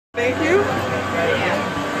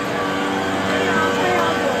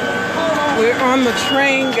on the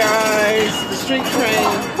train, guys. The street train.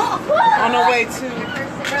 On our way to...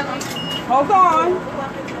 Hold on.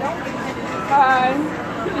 Hi.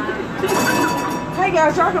 Hey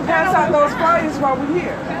guys, y'all can pass out those flyers while we're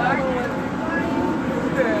here.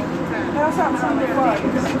 Pass out some of the flyers.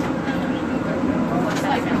 Looks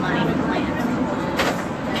like the money plant.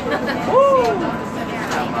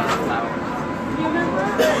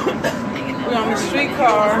 We're on the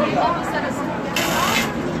streetcar.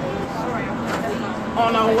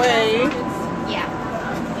 On our way. Yeah.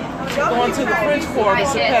 Going to the French Quarter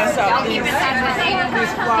to pass out these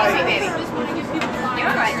flyers.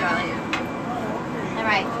 You're right, darling. All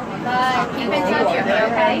right. Keep in touch with me,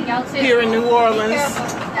 okay? Y'all too. Here in New Orleans.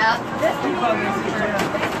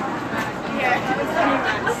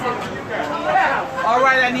 All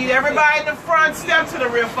right, I need everybody in the front. Step to the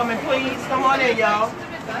river for me, please. Come on in, y'all.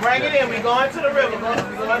 Bring it in. We're going to the river.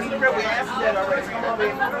 We're going to the river. We asked that already. Come on,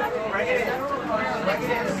 baby. Bring it in. Bring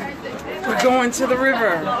it in. We're going to the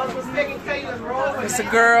river. It's the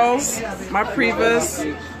girls, my previous,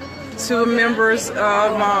 two members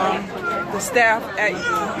of the staff at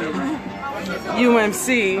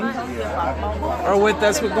UMC are with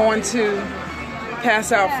us. We're going to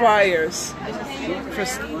pass out flyers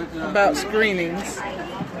about screenings.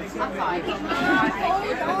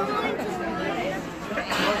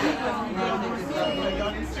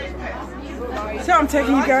 So I'm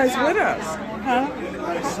taking you guys with us, huh?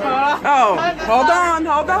 Oh, hold on.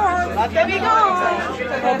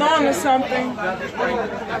 Hold on to something.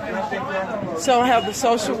 So I have the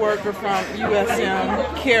social worker from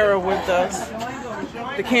USM, Kara, with us,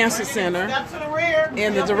 the Cancer Center,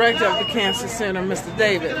 and the director of the Cancer Center, Mr.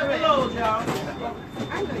 David.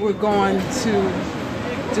 We're going to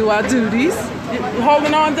do our duties. You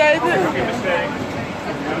holding on, David?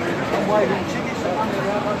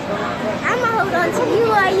 I'm gonna hold on to you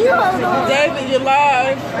while you hold on. David, you're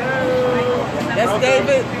live. That's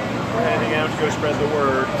David. Handing out to go spread the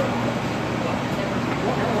word.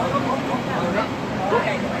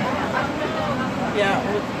 Yeah,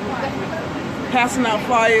 we're passing out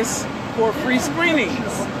flyers for free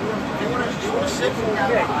screenings.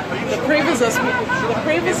 The previous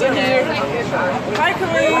are here. Hi,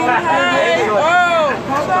 Colleen. Hi. Whoa.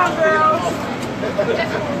 Hold on, girls.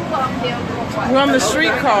 We're on the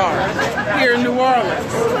streetcar here in New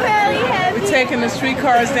Orleans. We're taking the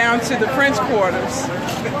streetcars down to the French Quarters.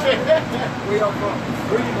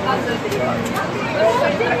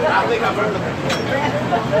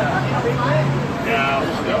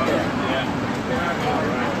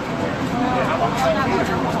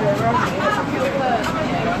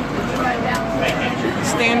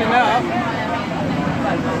 Standing up.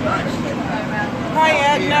 Hi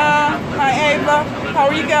Edna. Hi Ava. How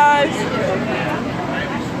are you guys?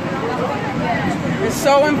 It's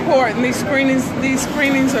so important. These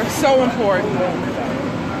screenings are so important.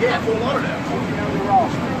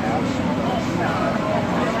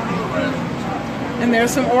 And there are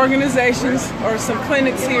some organizations or some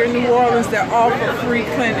clinics here in New Orleans that offer free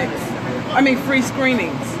free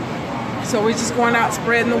screenings. So we're just going out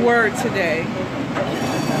spreading the word today.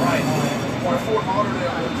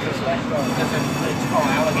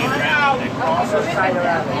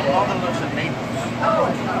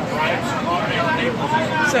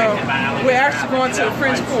 So we're actually going to the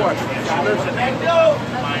French Quarter.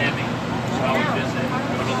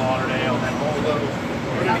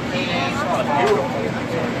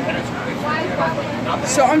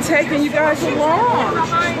 So I'm taking you guys along.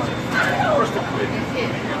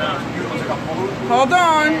 Hold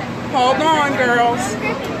on, girls.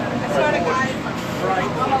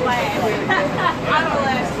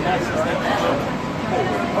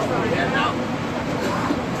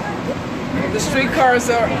 The streetcars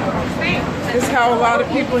is how a lot of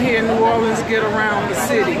people here in New Orleans get around the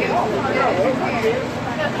city.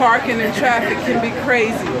 Parking and traffic can be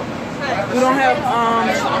crazy. We don't have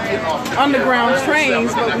underground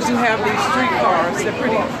trains, but we do have these streetcars. They're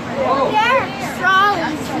pretty. They're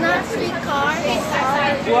trolleys, not streetcars.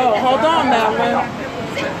 Whoa, hold on, Madeline.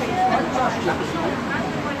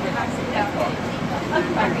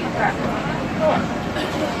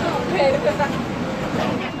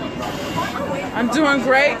 I'm doing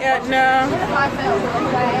great, Edna.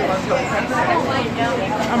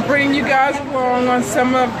 I'm bringing you guys along on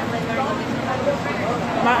some of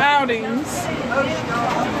my outings.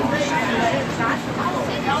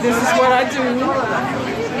 This is what I do.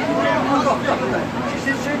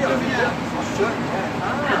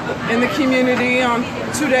 In the community on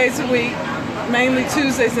 2 days a week, mainly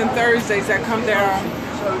Tuesdays and Thursdays, I come down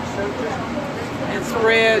and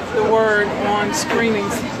spread the word on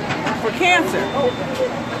screenings for cancer.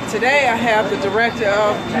 Today I have the director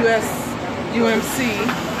of UMC,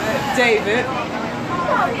 David,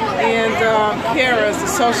 and Kara is the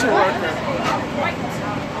social worker.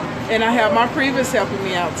 And I have my previous helping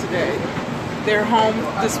me out today. They're home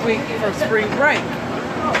this week for spring break.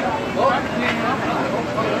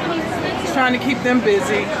 Just trying to keep them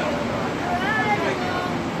busy.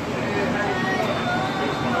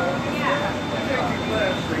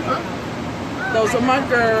 Those are my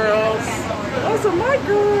girls. Those are my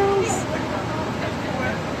girls.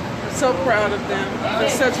 I'm so proud of them. They're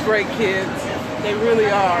such great kids. They really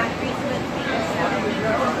are.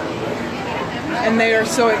 And they are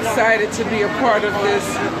so excited to be a part of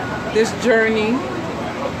this journey.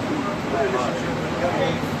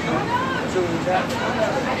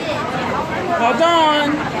 Hold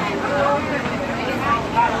on.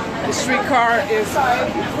 The streetcar is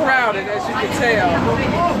crowded, as you can tell.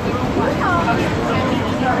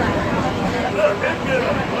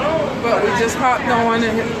 But we just hopped on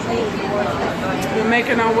and we're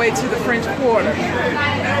making our way to the French Quarter,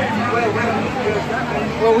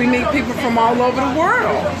 where we meet people from all over the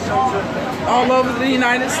world, all over the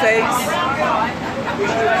United States.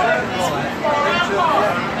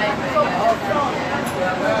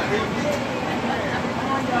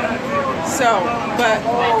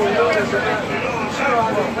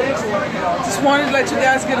 Just wanted to let you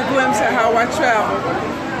guys get a glimpse of how I travel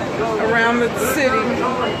around the city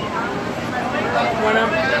when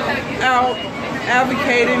I'm out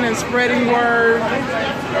advocating and spreading word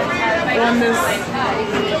on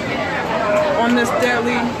this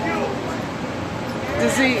deadly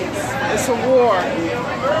disease. It's a war.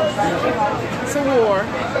 It's a war.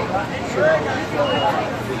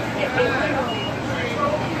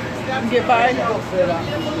 Get by.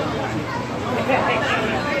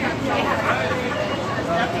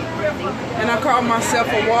 And I call myself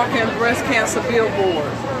a walking breast cancer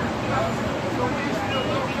billboard.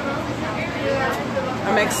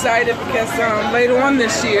 I'm excited because later on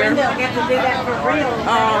this year,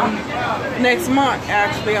 next month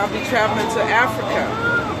actually, I'll be traveling to Africa.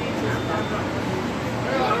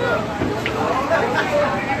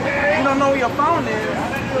 You don't know where your phone is.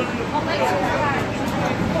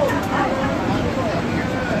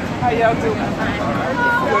 How y'all doing?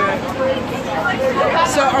 Good.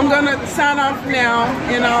 So I'm gonna sign off now,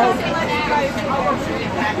 and I'll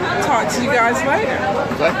talk to you guys later.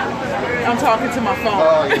 I'm talking to my phone.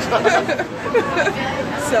 Oh, yes.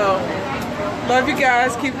 So, love you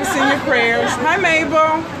guys. Keep us in your prayers. Hi,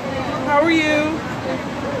 Mabel. How are you?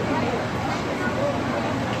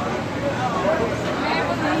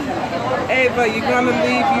 Ava, you're going to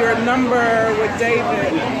leave your number with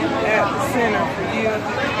David at the center for you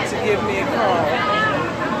to give me a call.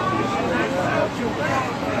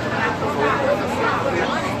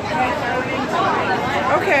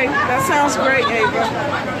 Okay, that sounds great, Ava.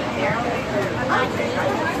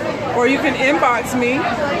 Or you can inbox me.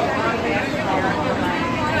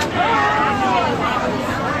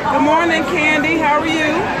 Good morning, Candy. How are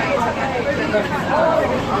you?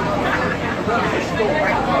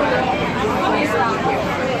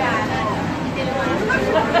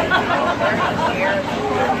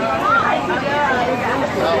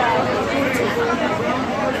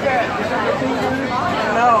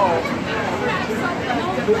 No.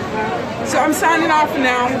 So I'm signing off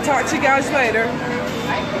now. We'll talk to you guys later.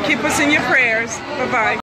 Keep us in your prayers. Bye-bye.